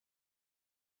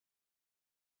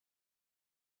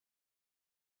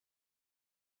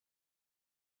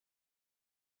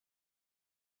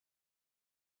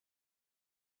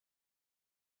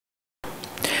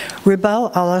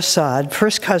Ribal Al-Assad,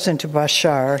 first cousin to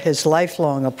Bashar, his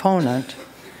lifelong opponent,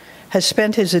 has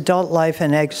spent his adult life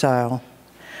in exile,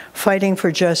 fighting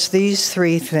for just these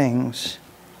three things: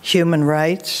 human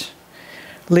rights,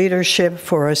 leadership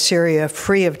for a Syria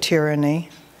free of tyranny,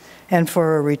 and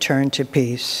for a return to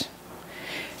peace.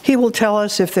 He will tell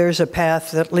us if there's a path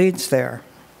that leads there,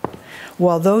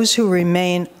 while those who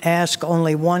remain ask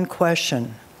only one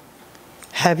question: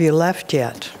 have you left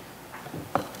yet?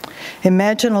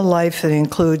 Imagine a life that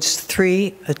includes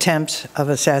 3 attempts of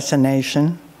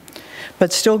assassination,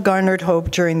 but still garnered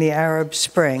hope during the Arab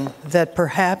Spring that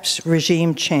perhaps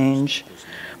regime change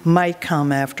might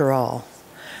come after all.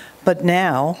 But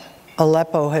now,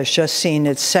 Aleppo has just seen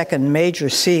its second major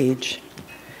siege,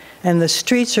 and the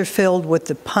streets are filled with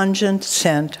the pungent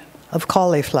scent of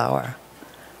cauliflower,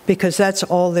 because that's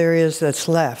all there is that's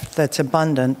left, that's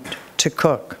abundant to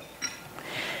cook.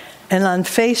 And on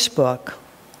Facebook,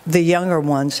 the younger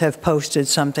ones have posted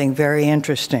something very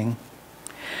interesting.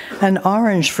 An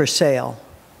orange for sale,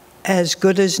 as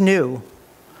good as new,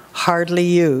 hardly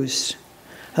used,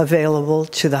 available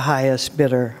to the highest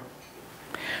bidder.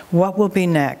 What will be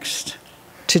next?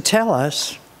 To tell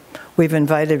us, we've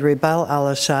invited Ribal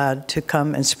Al-Assad to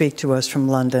come and speak to us from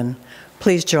London.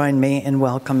 Please join me in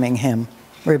welcoming him.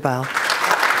 Ribal.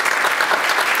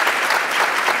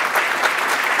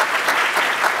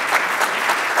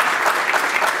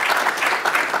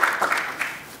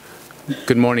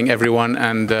 Good morning, everyone,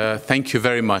 and thank you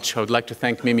very much. I would like to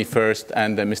thank Mimi first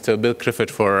and Mr. Bill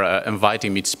Griffith for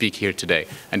inviting me to speak here today.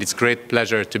 And it's a great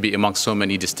pleasure to be among so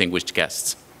many distinguished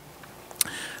guests.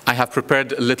 I have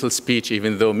prepared a little speech,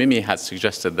 even though Mimi has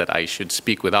suggested that I should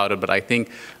speak without it, but I think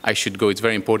I should go. It's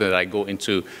very important that I go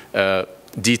into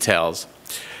details.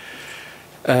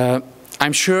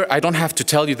 I'm sure I don't have to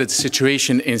tell you that the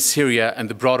situation in Syria and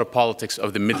the broader politics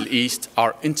of the Middle East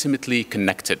are intimately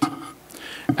connected,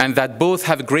 and that both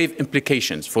have grave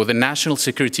implications for the national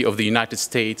security of the United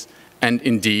States and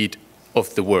indeed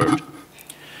of the world.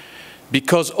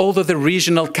 Because although the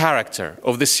regional character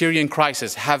of the Syrian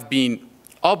crisis have been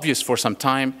obvious for some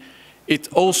time, it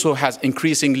also has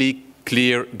increasingly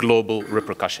clear global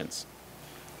repercussions.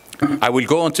 I will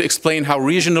go on to explain how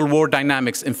regional war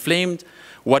dynamics inflamed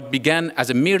what began as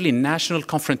a merely national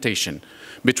confrontation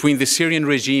between the Syrian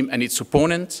regime and its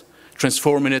opponents,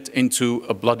 transforming it into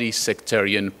a bloody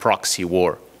sectarian proxy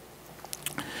war.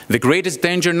 The greatest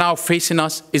danger now facing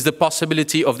us is the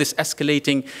possibility of this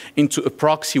escalating into a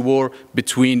proxy war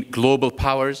between global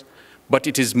powers, but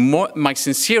it is my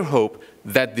sincere hope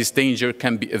that this danger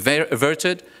can be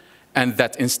averted and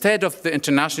that instead of the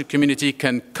international community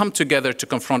can come together to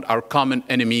confront our common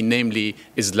enemy, namely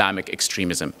Islamic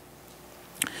extremism.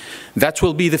 That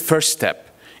will be the first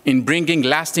step in bringing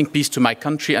lasting peace to my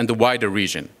country and the wider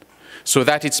region, so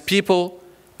that its people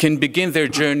can begin their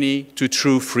journey to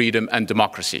true freedom and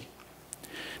democracy.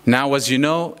 Now, as you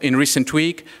know, in recent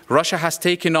weeks, Russia has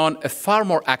taken on a far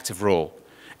more active role,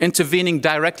 intervening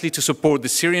directly to support the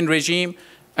Syrian regime,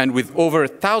 and with over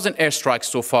 1,000 airstrikes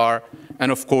so far,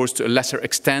 and of course, to a lesser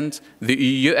extent, the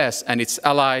US and its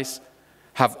allies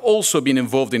have also been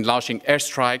involved in launching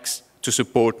airstrikes to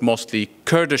support mostly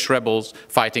Kurdish rebels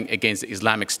fighting against the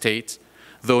Islamic State,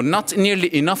 though not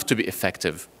nearly enough to be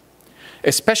effective,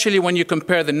 especially when you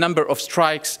compare the number of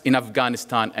strikes in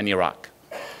Afghanistan and Iraq.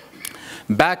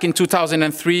 Back in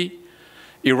 2003,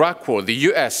 Iraq War, the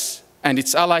US and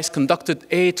its allies conducted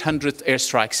 800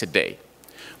 airstrikes a day.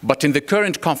 But in the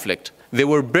current conflict, there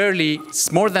were barely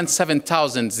more than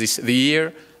 7,000 the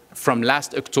year from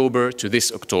last October to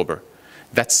this October.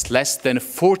 That's less than a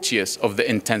 40th of the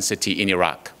intensity in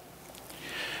Iraq.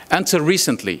 Until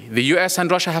recently, the US and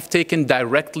Russia have taken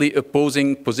directly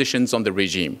opposing positions on the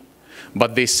regime,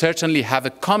 but they certainly have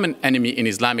a common enemy in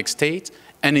Islamic State,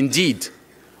 and indeed,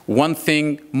 one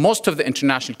thing most of the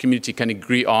international community can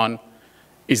agree on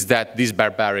is that these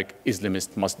barbaric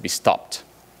Islamists must be stopped.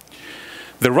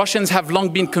 The Russians have long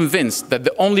been convinced that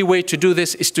the only way to do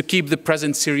this is to keep the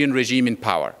present Syrian regime in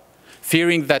power,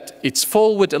 fearing that its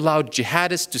fall would allow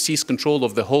jihadists to seize control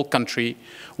of the whole country,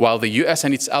 while the US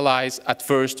and its allies at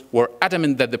first were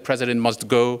adamant that the president must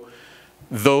go,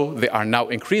 though they are now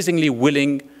increasingly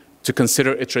willing to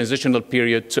consider a transitional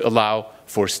period to allow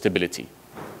for stability.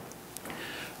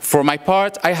 For my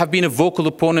part, I have been a vocal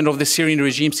opponent of the Syrian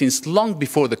regime since long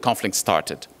before the conflict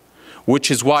started, which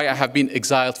is why I have been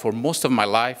exiled for most of my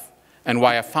life and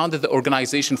why I founded the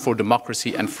Organization for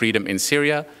Democracy and Freedom in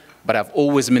Syria, but I've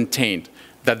always maintained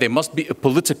that there must be a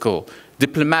political,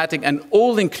 diplomatic, and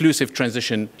all-inclusive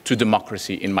transition to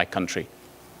democracy in my country.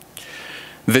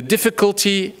 The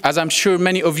difficulty, as I'm sure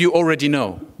many of you already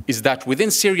know, is that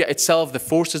within Syria itself, the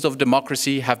forces of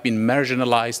democracy have been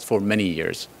marginalized for many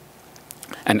years,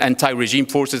 and anti-regime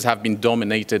forces have been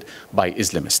dominated by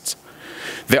Islamists.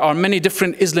 There are many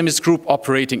different Islamist groups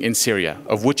operating in Syria,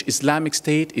 of which Islamic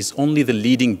State is only the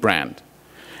leading brand,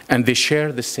 and they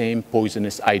share the same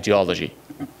poisonous ideology.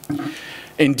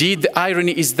 Indeed, the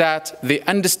irony is that they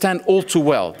understand all too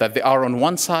well that they are on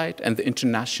one side and the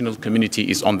international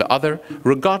community is on the other,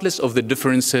 regardless of the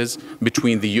differences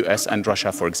between the US and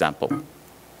Russia, for example.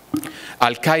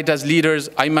 Al-Qaeda's leader,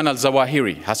 Ayman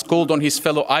al-Zawahiri, has called on his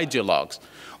fellow ideologues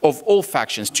of all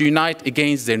factions to unite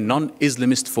against their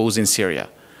non-Islamist foes in Syria.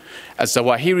 As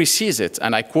Zawahiri sees it,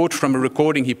 and I quote from a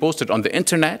recording he posted on the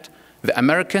internet, the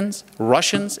Americans,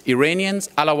 Russians, Iranians,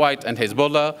 Alawite, and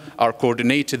Hezbollah are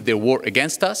coordinated their war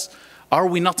against us. Are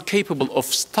we not capable of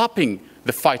stopping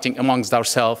the fighting amongst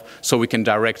ourselves so we can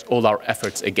direct all our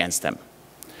efforts against them?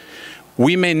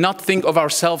 We may not think of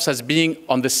ourselves as being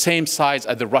on the same side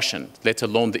as the Russians, let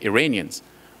alone the Iranians.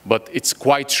 But it's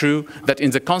quite true that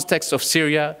in the context of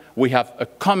Syria, we have a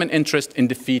common interest in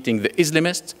defeating the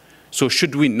Islamists, so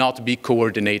should we not be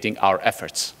coordinating our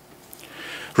efforts?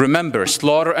 Remember,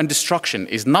 slaughter and destruction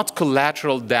is not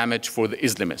collateral damage for the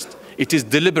Islamists. It is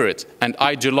deliberate and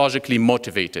ideologically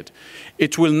motivated.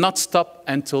 It will not stop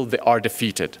until they are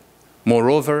defeated.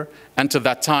 Moreover, until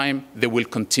that time, they will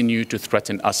continue to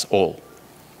threaten us all.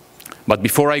 But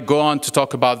before I go on to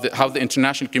talk about how the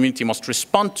international community must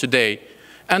respond today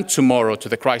and tomorrow to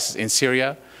the crisis in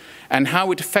Syria and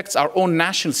how it affects our own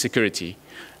national security,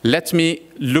 let me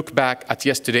look back at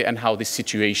yesterday and how this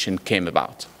situation came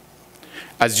about.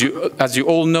 As you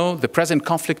all know, the present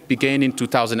conflict began in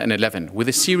 2011 with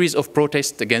a series of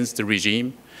protests against the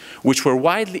regime, which were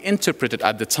widely interpreted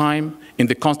at the time in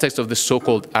the context of the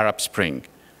so-called Arab Spring.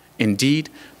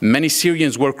 Indeed, many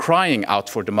Syrians were crying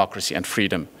out for democracy and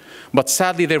freedom, but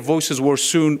sadly their voices were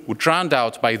soon drowned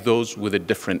out by those with a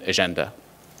different agenda.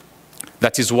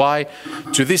 That is why,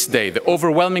 to this day, the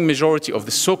overwhelming majority of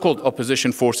the so-called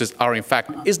opposition forces are in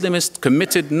fact Islamists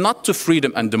committed not to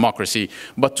freedom and democracy,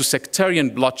 but to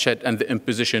sectarian bloodshed and the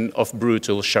imposition of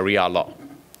brutal Sharia law.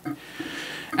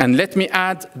 And let me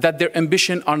add that their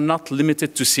ambitions are not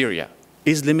limited to Syria.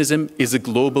 Islamism is a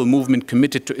global movement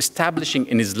committed to establishing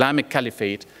an Islamic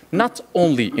caliphate, not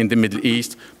only in the Middle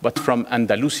East, but from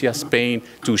Andalusia, Spain,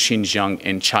 to Xinjiang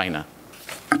in China.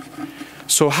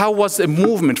 So how was a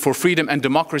movement for freedom and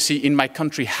democracy in my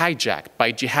country hijacked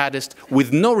by jihadists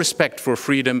with no respect for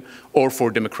freedom or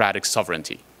for democratic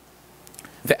sovereignty?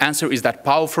 The answer is that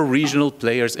powerful regional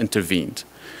players intervened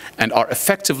and are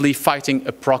effectively fighting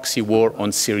a proxy war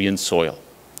on Syrian soil.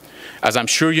 As I'm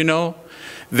sure you know,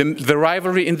 the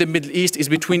rivalry in the Middle East is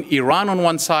between Iran on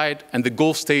one side and the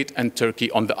Gulf state and Turkey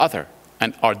on the other,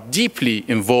 and are deeply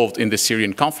involved in the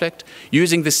Syrian conflict,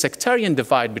 using the sectarian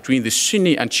divide between the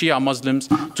Sunni and Shia Muslims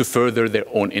to further their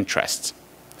own interests.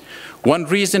 One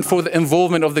reason for the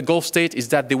involvement of the Gulf state is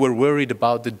that they were worried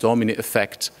about the domino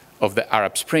effect of the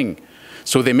Arab Spring.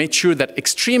 So they made sure that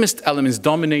extremist elements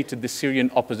dominated the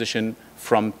Syrian opposition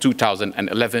from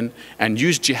 2011 and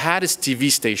used jihadist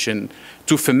TV station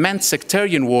to foment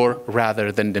sectarian war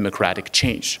rather than democratic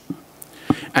change.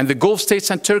 And the Gulf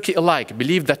states and Turkey alike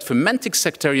believed that fomenting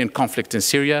sectarian conflict in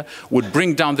Syria would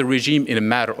bring down the regime in a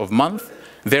matter of months,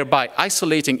 thereby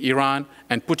isolating Iran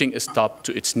and putting a stop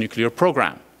to its nuclear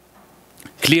program.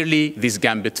 Clearly, this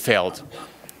gambit failed.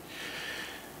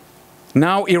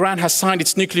 Now Iran has signed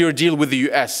its nuclear deal with the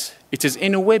US. It is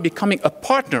in a way becoming a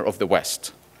partner of the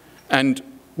West. And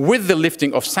with the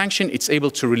lifting of sanctions, it's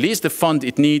able to release the fund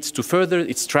it needs to further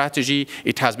its strategy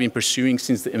it has been pursuing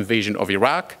since the invasion of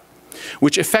Iraq,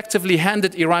 which effectively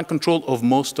handed Iran control of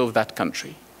most of that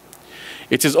country.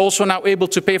 It is also now able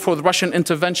to pay for the Russian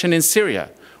intervention in Syria,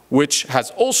 which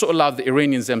has also allowed the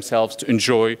Iranians themselves to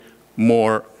enjoy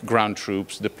more ground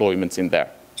troops deployments in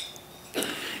there.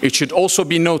 It should also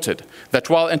be noted that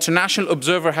while international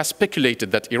observer has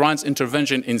speculated that Iran's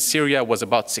intervention in Syria was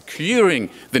about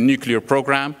securing the nuclear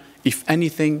program, if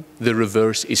anything, the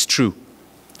reverse is true.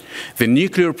 The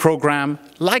nuclear program,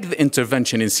 like the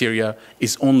intervention in Syria,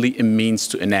 is only a means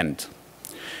to an end.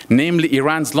 Namely,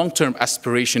 Iran's long-term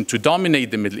aspiration to dominate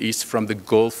the Middle East from the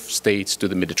Gulf states to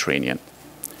the Mediterranean.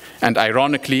 And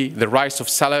ironically, the rise of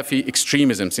Salafi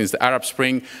extremism since the Arab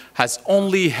Spring has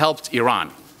only helped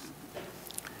Iran,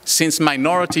 since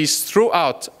minorities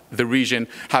throughout the region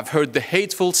have heard the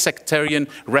hateful sectarian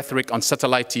rhetoric on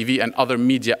satellite TV and other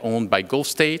media owned by Gulf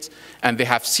states, and they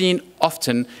have seen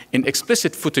often in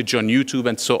explicit footage on YouTube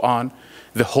and so on,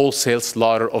 the wholesale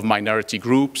slaughter of minority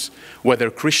groups, whether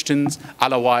Christians,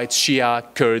 Alawites, Shia,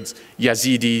 Kurds,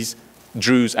 Yazidis,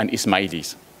 Druze, and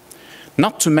Ismailis.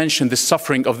 not to mention the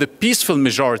suffering of the peaceful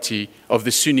majority of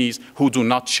the Sunnis who do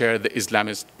not share the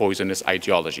Islamist poisonous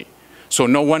ideology. So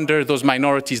no wonder those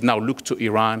minorities now look to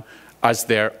Iran as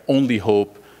their only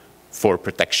hope for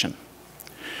protection.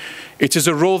 It is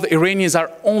a role the Iranians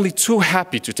are only too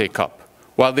happy to take up.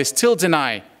 While they still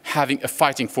deny having a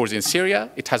fighting force in Syria,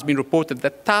 it has been reported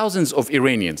that thousands of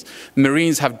Iranians,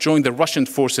 Marines, have joined the Russian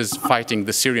forces fighting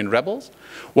the Syrian rebels,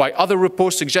 while other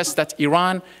reports suggest that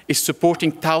Iran is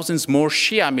supporting thousands more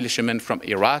Shia militiamen from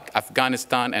Iraq,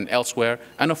 Afghanistan, and elsewhere,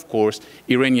 and of course,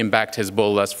 Iranian-backed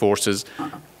Hezbollah's forces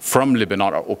from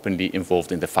Lebanon are openly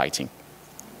involved in the fighting.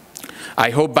 I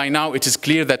hope by now it is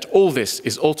clear that all this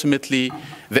is ultimately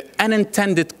the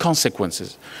unintended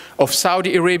consequences of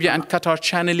Saudi Arabia and Qatar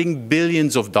channeling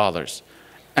billions of dollars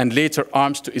and later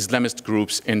arms to Islamist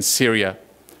groups in Syria,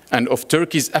 and of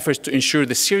Turkey's efforts to ensure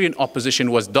the Syrian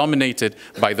opposition was dominated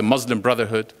by the Muslim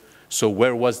Brotherhood. So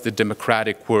where was the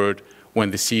democratic word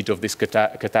when the seed of this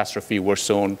catastrophe were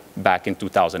sown back in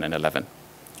 2011?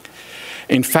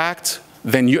 In fact,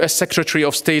 then US Secretary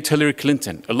of State Hillary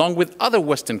Clinton, along with other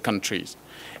Western countries,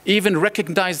 even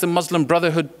recognized the Muslim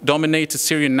Brotherhood-dominated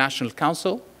Syrian National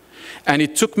Council, and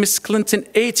it took Ms. Clinton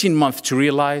 18 months to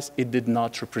realize it did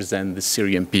not represent the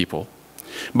Syrian people,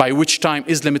 by which time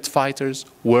Islamist fighters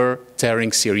were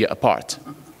tearing Syria apart.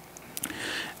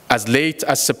 As late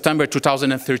as September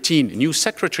 2013, new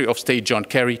Secretary of State John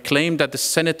Kerry claimed at the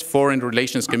Senate Foreign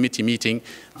Relations Committee meeting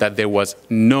that there was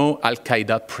no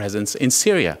al-Qaeda presence in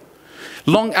Syria,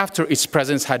 long after its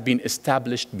presence had been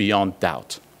established beyond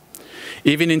doubt.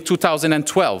 Even in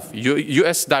 2012,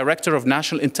 US Director of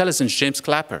National Intelligence James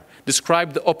Clapper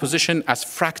described the opposition as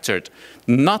fractured,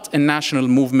 not a national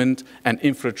movement and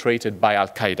infiltrated by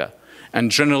al-Qaeda.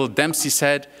 And General Dempsey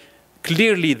said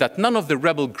clearly that none of the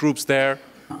rebel groups there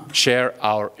share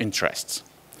our interests.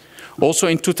 Also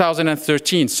in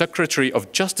 2013, Secretary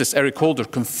of Justice Eric Holder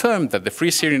confirmed that the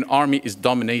Free Syrian Army is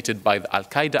dominated by the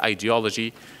al-Qaeda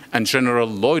ideology, and General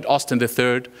Lloyd Austin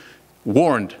III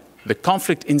warned the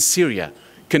conflict in Syria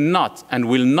cannot and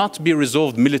will not be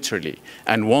resolved militarily,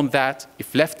 and warned that,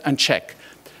 if left unchecked,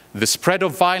 the spread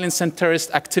of violence and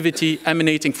terrorist activity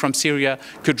emanating from Syria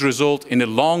could result in a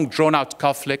long, drawn-out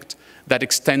conflict that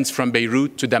extends from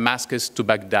Beirut to Damascus to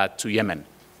Baghdad to Yemen.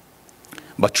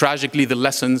 But tragically, the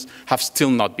lessons have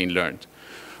still not been learned.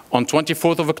 On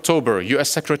 24th of October, US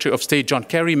Secretary of State John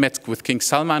Kerry met with King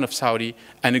Salman of Saudi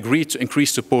and agreed to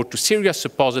increase support to Syria's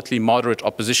supposedly moderate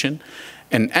opposition,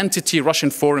 an entity Russian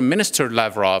Foreign Minister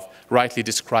Lavrov rightly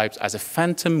describes as a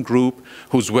phantom group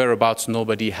whose whereabouts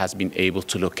nobody has been able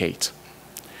to locate.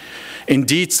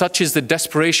 Indeed, such is the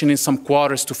desperation in some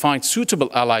quarters to find suitable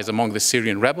allies among the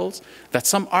Syrian rebels that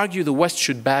some argue the West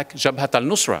should back Jabhat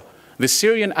al-Nusra, the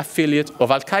Syrian affiliate of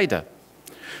al-Qaeda.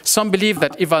 Some believe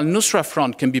that if al-Nusra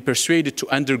Front can be persuaded to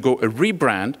undergo a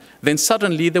rebrand, then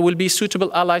suddenly there will be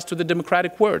suitable allies to the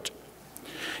democratic word.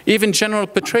 Even General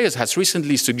Petraeus has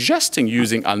recently suggested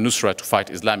using al-Nusra to fight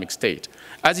Islamic State,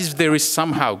 as if there is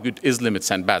somehow good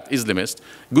Islamists and bad Islamists,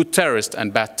 good terrorists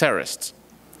and bad terrorists.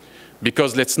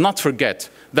 Because let's not forget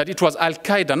that it was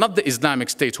al-Qaeda, not the Islamic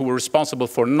State, who were responsible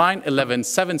for 9/11,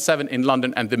 7/7 in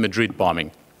London and the Madrid bombing.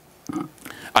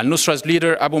 Al-Nusra's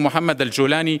leader, Abu Muhammad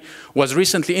al-Julani, was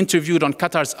recently interviewed on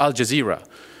Qatar's Al Jazeera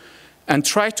and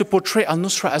tried to portray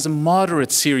al-Nusra as a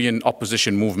moderate Syrian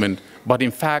opposition movement, but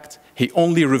in fact, he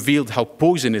only revealed how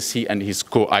poisonous he and his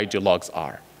co-ideologues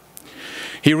are.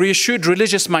 He reassured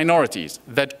religious minorities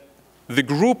that the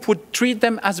group would treat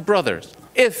them as brothers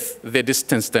if they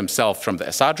distanced themselves from the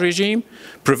Assad regime,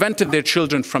 prevented their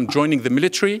children from joining the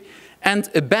military, and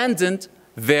abandoned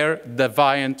their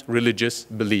deviant religious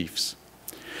beliefs.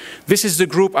 This is the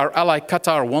group our ally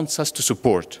Qatar wants us to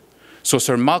support. So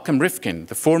Sir Malcolm Rifkin,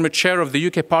 the former chair of the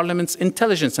UK Parliament's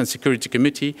Intelligence and Security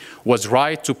Committee, was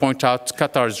right to point out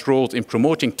Qatar's role in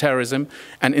promoting terrorism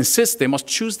and insist they must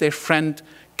choose their friend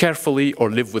carefully or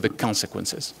live with the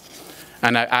consequences.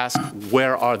 And I ask,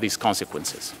 where are these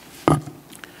consequences?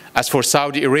 As for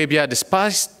Saudi Arabia,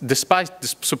 despite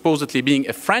supposedly being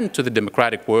a friend to the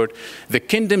democratic world, the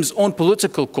kingdom's own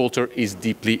political culture is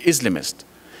deeply Islamist.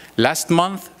 Last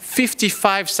month,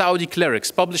 55 Saudi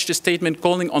clerics published a statement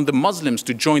calling on the Muslims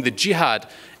to join the jihad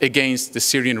against the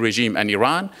Syrian regime and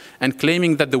Iran, and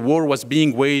claiming that the war was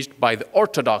being waged by the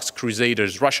Orthodox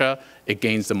Crusaders Russia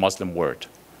against the Muslim world.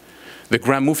 The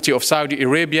Grand Mufti of Saudi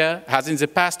Arabia has in the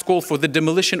past called for the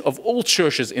demolition of all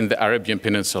churches in the Arabian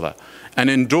Peninsula and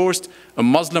endorsed a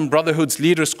Muslim Brotherhood's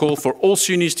leader's call for all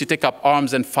Sunnis to take up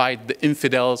arms and fight the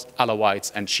infidels, Alawites,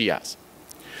 and Shias.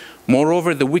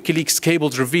 Moreover, the WikiLeaks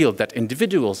cables revealed that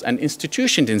individuals and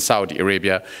institutions in Saudi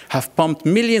Arabia have pumped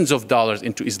millions of dollars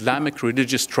into Islamic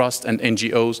religious trusts and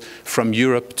NGOs from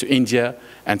Europe to India,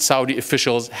 and Saudi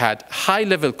officials had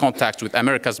high-level contacts with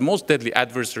America's most deadly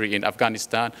adversary in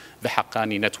Afghanistan, the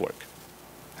Haqqani network.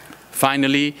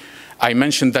 Finally, I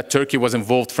mentioned that Turkey was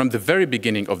involved from the very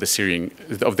beginning of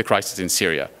the crisis in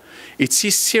Syria. It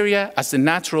sees Syria as the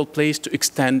natural place to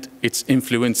extend its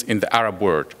influence in the Arab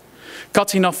world,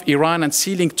 cutting off Iran and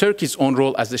sealing Turkey's own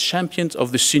role as the champions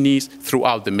of the Sunnis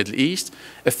throughout the Middle East,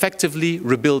 effectively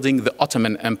rebuilding the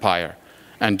Ottoman Empire.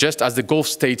 And just as the Gulf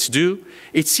states do,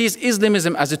 it sees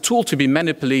Islamism as a tool to be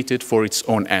manipulated for its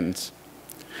own ends.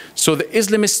 So the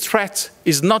Islamist threat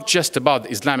is not just about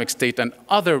the Islamic State and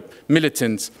other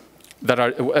militants that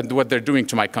are what they're doing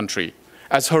to my country.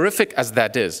 As horrific as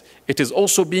that is, it is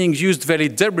also being used very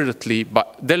deliberately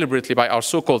by our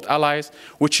so-called allies,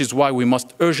 which is why we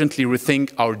must urgently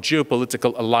rethink our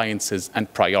geopolitical alliances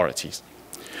and priorities.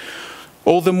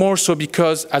 All the more so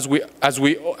because, as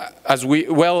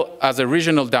a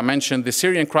regional dimension, the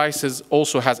Syrian crisis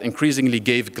also has increasingly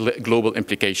gave global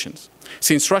implications.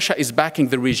 Since Russia is backing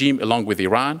the regime along with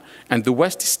Iran, and the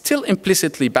West is still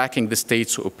implicitly backing the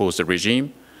states who oppose the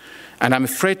regime, and I'm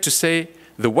afraid to say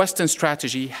the Western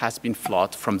strategy has been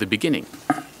flawed from the beginning.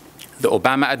 The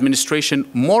Obama administration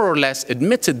more or less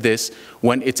admitted this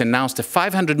when it announced a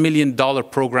 $500 million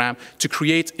program to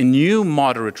create a new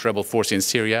moderate rebel force in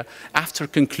Syria after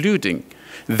concluding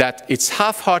that its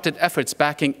half-hearted efforts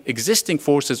backing existing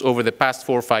forces over the past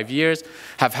 4 or 5 years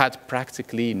have had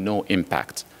practically no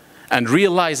impact. And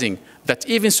realizing that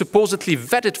even supposedly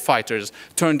vetted fighters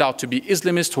turned out to be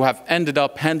Islamists who have ended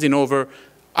up handing over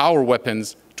our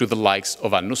weapons to the likes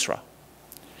of al-Nusra.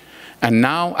 And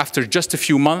now, after just a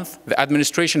few months, the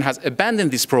administration has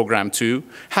abandoned this program too,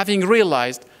 having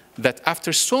realized that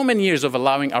after so many years of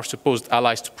allowing our supposed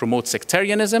allies to promote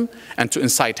sectarianism and to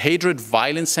incite hatred,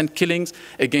 violence, and killings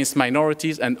against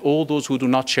minorities and all those who do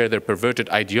not share their perverted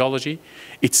ideology,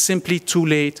 it's simply too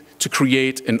late to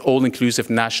create an all-inclusive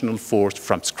national force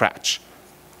from scratch.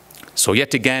 So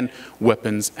yet again,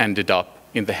 weapons ended up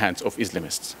in the hands of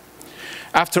Islamists.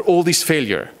 After all this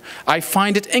failure, I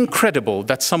find it incredible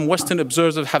that some Western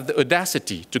observers have the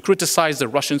audacity to criticize the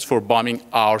Russians for bombing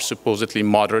our supposedly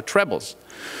moderate rebels.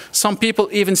 Some people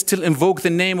even still invoke the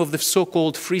name of the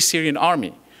so-called Free Syrian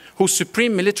Army, whose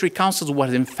supreme military councils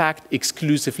were in fact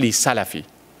exclusively Salafi,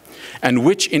 and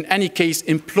which in any case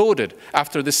imploded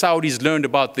after the Saudis learned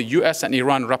about the US and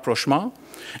Iran rapprochement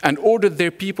and ordered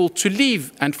their people to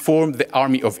leave and form the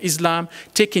Army of Islam,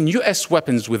 taking US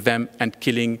weapons with them and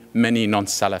killing many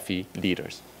non-Salafi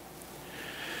leaders.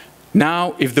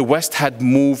 Now, if the West had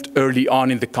moved early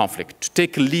on in the conflict to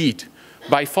take a lead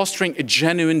by fostering a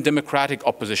genuine democratic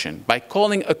opposition, by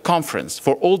calling a conference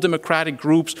for all democratic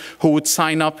groups who would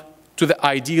sign up to the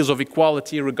ideals of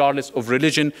equality regardless of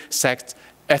religion, sect,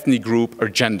 ethnic group, or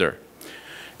gender,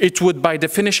 it would by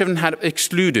definition have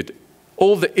excluded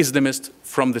all the Islamists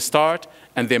from the start,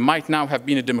 and there might now have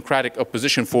been a democratic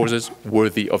opposition forces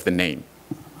worthy of the name.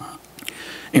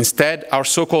 Instead, our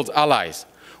so-called allies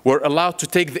were allowed to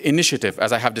take the initiative,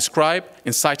 as I have described,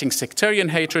 inciting sectarian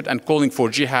hatred and calling for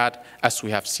jihad, as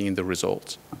we have seen the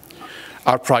results.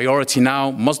 Our priority now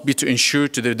must be to ensure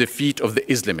to the defeat of the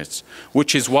Islamists,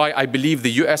 which is why I believe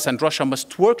the US and Russia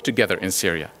must work together in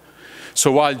Syria.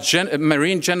 So while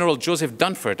Marine General Joseph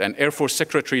Dunford and Air Force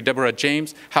Secretary Deborah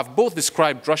James have both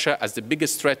described Russia as the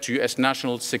biggest threat to US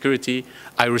national security,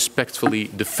 I respectfully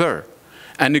defer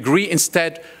and agree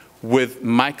instead with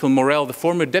Michael Morell, the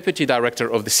former deputy director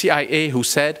of the CIA, who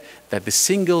said that the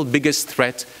single biggest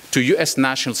threat to US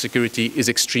national security is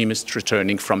extremists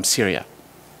returning from Syria.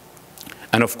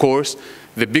 And of course,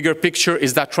 the bigger picture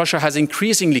is that Russia has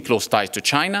increasingly close ties to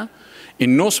China,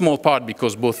 in no small part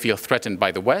because both feel threatened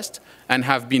by the West and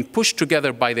have been pushed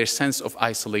together by their sense of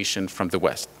isolation from the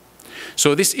West.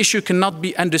 So this issue cannot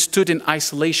be understood in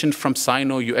isolation from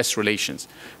Sino-US relations,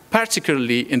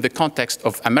 particularly in the context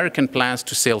of American plans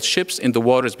to sail ships in the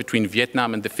waters between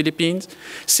Vietnam and the Philippines,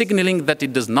 signaling that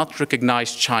it does not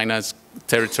recognize China's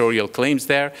territorial claims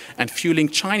there and fueling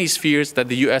Chinese fears that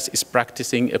the US is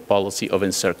practicing a policy of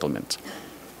encirclement.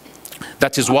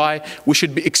 That is why we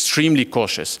should be extremely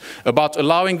cautious about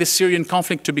allowing the Syrian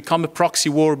conflict to become a proxy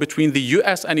war between the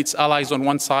US and its allies on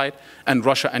one side and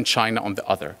Russia and China on the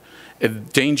other, a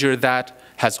danger that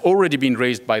has already been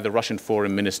raised by the Russian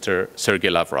Foreign Minister Sergei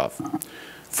Lavrov.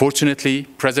 Fortunately,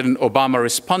 President Obama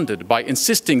responded by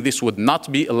insisting this would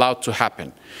not be allowed to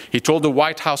happen. He told the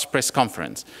White House press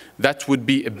conference that would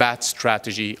be a bad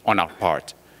strategy on our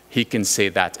part. He can say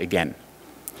that again.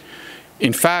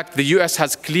 In fact, the US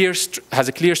has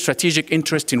a clear strategic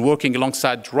interest in working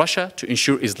alongside Russia to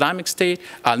ensure Islamic State,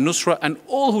 al-Nusra, and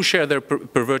all who share their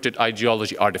perverted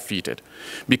ideology are defeated,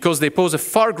 because they pose a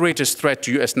far greater threat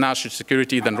to US national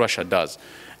security than Russia does,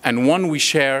 and one we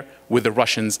share with the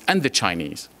Russians and the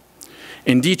Chinese.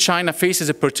 Indeed, China faces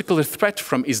a particular threat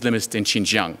from Islamists in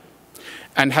Xinjiang,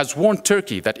 and has warned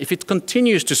Turkey that if it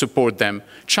continues to support them,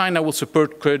 China will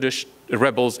support Kurdish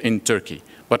rebels in Turkey.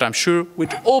 But I'm sure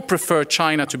we'd all prefer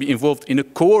China to be involved in a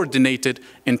coordinated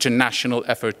international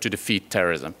effort to defeat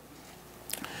terrorism.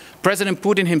 President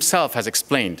Putin himself has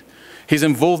explained his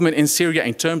involvement in Syria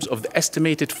in terms of the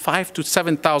estimated 5,000 to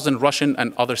 7,000 Russian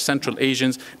and other Central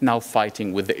Asians now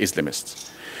fighting with the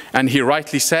Islamists. And he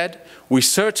rightly said, we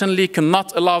certainly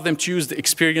cannot allow them to use the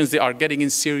experience they are getting in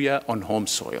Syria on home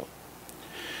soil.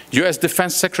 US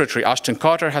Defense Secretary Ashton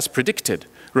Carter has predicted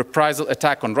reprisal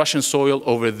attack on Russian soil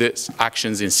over these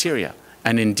actions in Syria.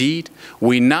 And indeed,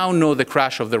 we now know the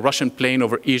crash of the Russian plane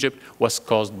over Egypt was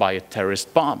caused by a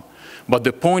terrorist bomb. But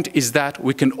the point is that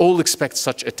we can all expect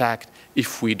such attack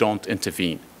if we don't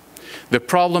intervene. The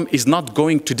problem is not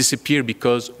going to disappear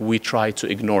because we try to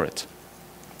ignore it.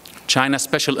 China's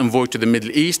Special Envoy to the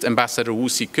Middle East, Ambassador Wu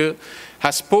Zike,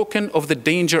 has spoken of the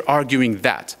danger, arguing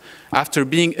that after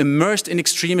being immersed in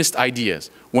extremist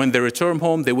ideas, when they return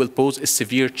home, they will pose a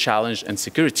severe challenge and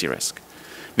security risk.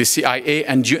 The CIA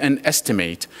and UN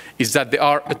estimate is that there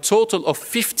are a total of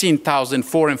 15,000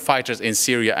 foreign fighters in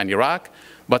Syria and Iraq,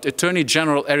 but Attorney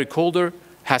General Eric Holder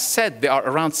has said there are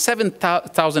around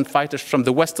 7,000 fighters from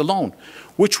the West alone,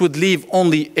 which would leave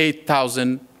only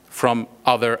 8,000 from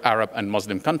other Arab and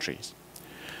Muslim countries.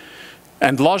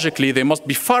 And logically, there must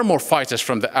be far more fighters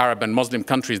from the Arab and Muslim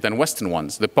countries than Western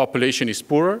ones. The population is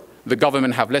poorer, the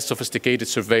government have less sophisticated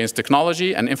surveillance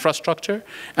technology and infrastructure,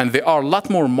 and there are a lot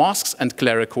more mosques and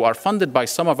clerics who are funded by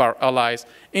some of our allies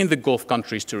in the Gulf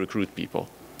countries to recruit people.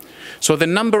 So the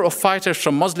number of fighters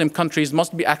from Muslim countries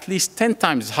must be at least 10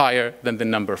 times higher than the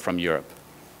number from Europe.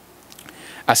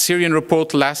 A Syrian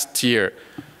report last year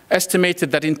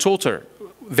estimated that in total,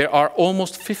 there are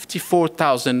almost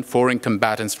 54,000 foreign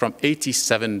combatants from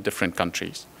 87 different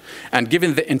countries. And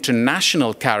given the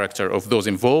international character of those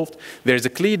involved, there is a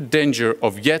clear danger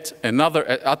of yet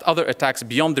other attacks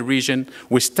beyond the region,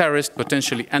 with terrorists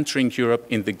potentially entering Europe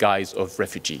in the guise of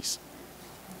refugees.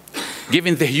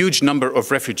 Given the huge number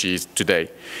of refugees today,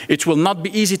 it will not be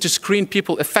easy to screen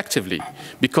people effectively,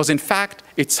 because in fact,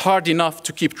 it's hard enough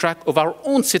to keep track of our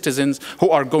own citizens who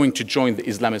are going to join the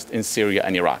Islamists in Syria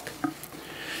and Iraq.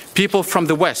 People from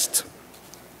the West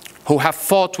who have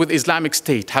fought with Islamic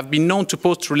State have been known to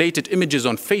post related images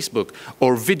on Facebook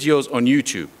or videos on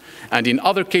YouTube. And in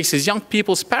other cases, young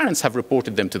people's parents have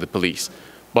reported them to the police.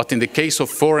 But in the case of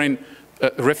foreign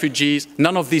refugees,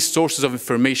 none of these sources of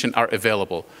information are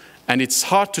available. And it's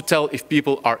hard to tell if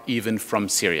people are even from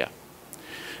Syria.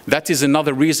 That is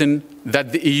another reason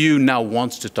that the EU now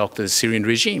wants to talk to the Syrian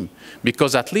regime,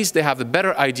 because at least they have a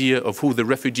better idea of who the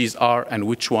refugees are and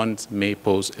which ones may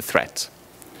pose a threat.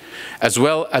 As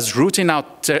well as rooting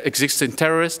out existing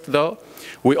terrorists, though,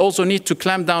 we also need to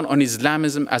clamp down on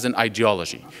Islamism as an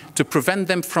ideology, to prevent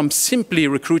them from simply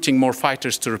recruiting more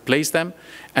fighters to replace them,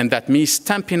 and that means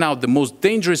stamping out the most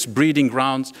dangerous breeding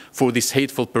grounds for this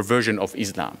hateful perversion of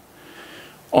Islam.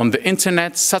 On the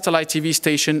internet, satellite TV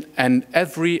station, and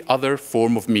every other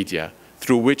form of media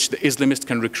through which the Islamists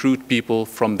can recruit people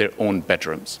from their own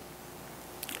bedrooms.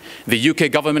 The UK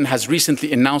government has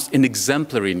recently announced an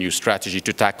exemplary new strategy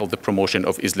to tackle the promotion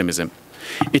of Islamism.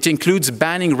 It includes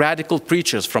banning radical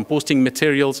preachers from posting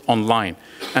materials online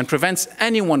and prevents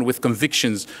anyone with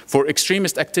convictions for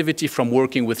extremist activity from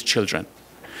working with children.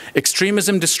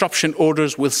 Extremism disruption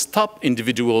orders will stop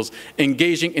individuals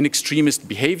engaging in extremist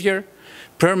behavior.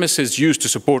 Premises used to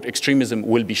support extremism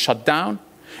will be shut down,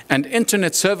 and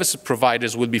internet service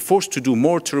providers will be forced to do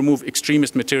more to remove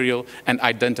extremist material and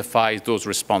identify those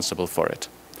responsible for it.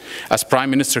 As Prime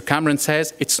Minister Cameron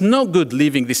says, it's no good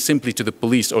leaving this simply to the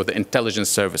police or the intelligence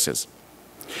services.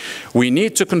 We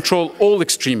need to control all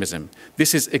extremism.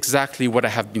 This is exactly what I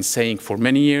have been saying for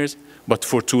many years, but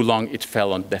for too long it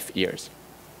fell on deaf ears.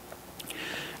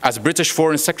 As British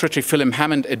Foreign Secretary Philip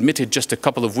Hammond admitted just a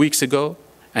couple of weeks ago,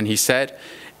 and he said,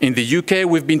 in the UK,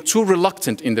 we've been too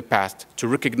reluctant in the past to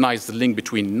recognize the link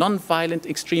between non-violent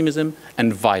extremism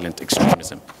and violent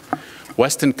extremism.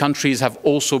 Western countries have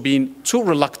also been too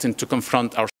reluctant to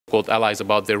confront our so-called allies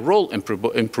about their role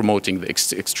in promoting the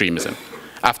extremism.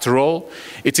 After all,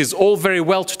 it is all very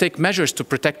well to take measures to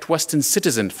protect Western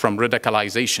citizens from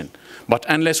radicalization, but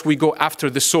unless we go after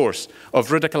the source of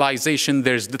radicalization,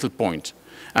 there's little point.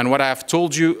 And what I have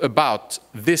told you about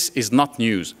this is not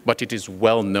news, but it is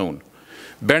well known.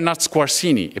 Bernard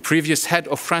Squarcini, a previous head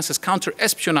of France's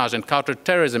counter-espionage and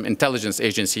counter-terrorism intelligence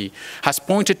agency, has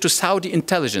pointed to Saudi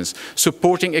intelligence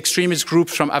supporting extremist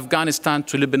groups from Afghanistan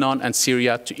to Lebanon and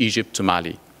Syria to Egypt to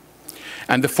Mali.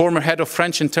 And the former head of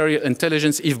French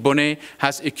intelligence, Yves Bonnet,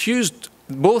 has accused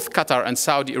both Qatar and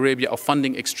Saudi Arabia of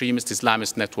funding extremist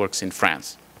Islamist networks in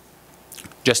France.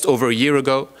 Just over a year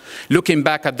ago, looking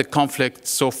back at the conflict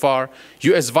so far,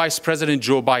 US Vice President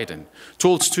Joe Biden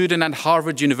told students at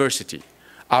Harvard University,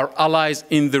 "Our allies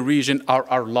in the region are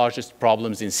our largest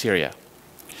problems in Syria,"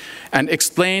 and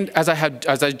explained, as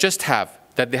I just have,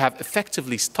 that they have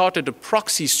effectively started a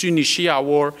proxy Sunni-Shia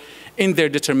war in their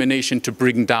determination to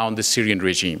bring down the Syrian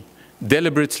regime,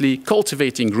 deliberately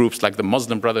cultivating groups like the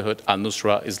Muslim Brotherhood,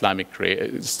 Al-Nusra, Islamic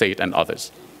State, and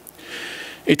others.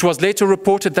 It was later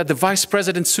reported that the Vice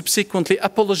President subsequently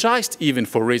apologized even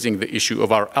for raising the issue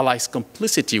of our allies'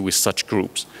 complicity with such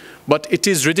groups. But it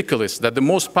is ridiculous that the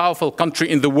most powerful country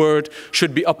in the world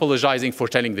should be apologizing for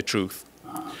telling the truth.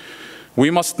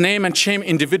 We must name and shame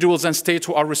individuals and states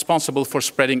who are responsible for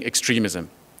spreading extremism.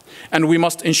 And we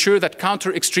must ensure that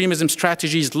counter-extremism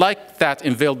strategies like that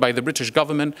unveiled by the British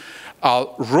government are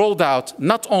rolled out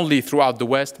not only throughout the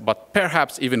West, but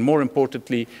perhaps even more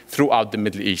importantly, throughout the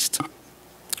Middle East.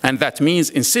 And that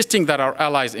means insisting that our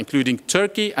allies, including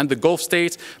Turkey and the Gulf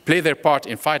states, play their part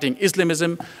in fighting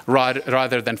Islamism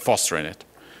rather than fostering it.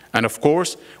 And of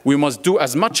course, we must do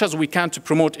as much as we can to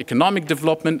promote economic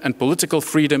development and political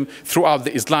freedom throughout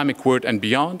the Islamic world and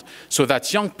beyond, so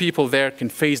that young people there can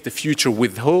face the future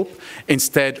with hope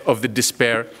instead of the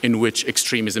despair in which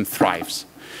extremism thrives.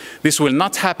 This will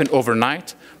not happen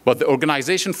overnight, but the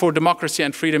Organization for Democracy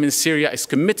and Freedom in Syria is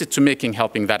committed to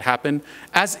helping that happen,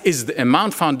 as is the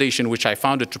Amount Foundation, which I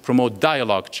founded to promote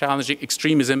dialogue, challenging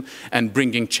extremism, and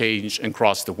bringing change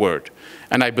across the world.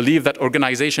 And I believe that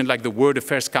organizations like the World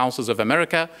Affairs Councils of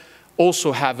America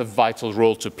also have a vital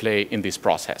role to play in this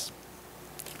process.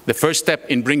 The first step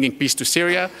in bringing peace to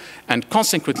Syria, and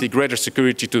consequently greater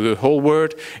security to the whole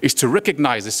world, is to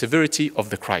recognize the severity of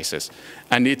the crisis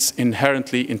and its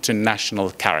inherently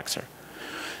international character.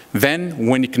 Then,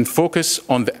 when you can focus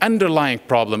on the underlying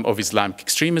problem of Islamic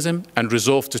extremism and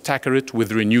resolve to tackle it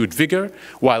with renewed vigor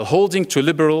while holding to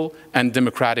liberal and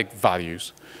democratic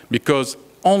values, because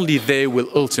only they will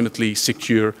ultimately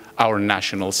secure our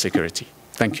national security.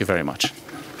 Thank you very much.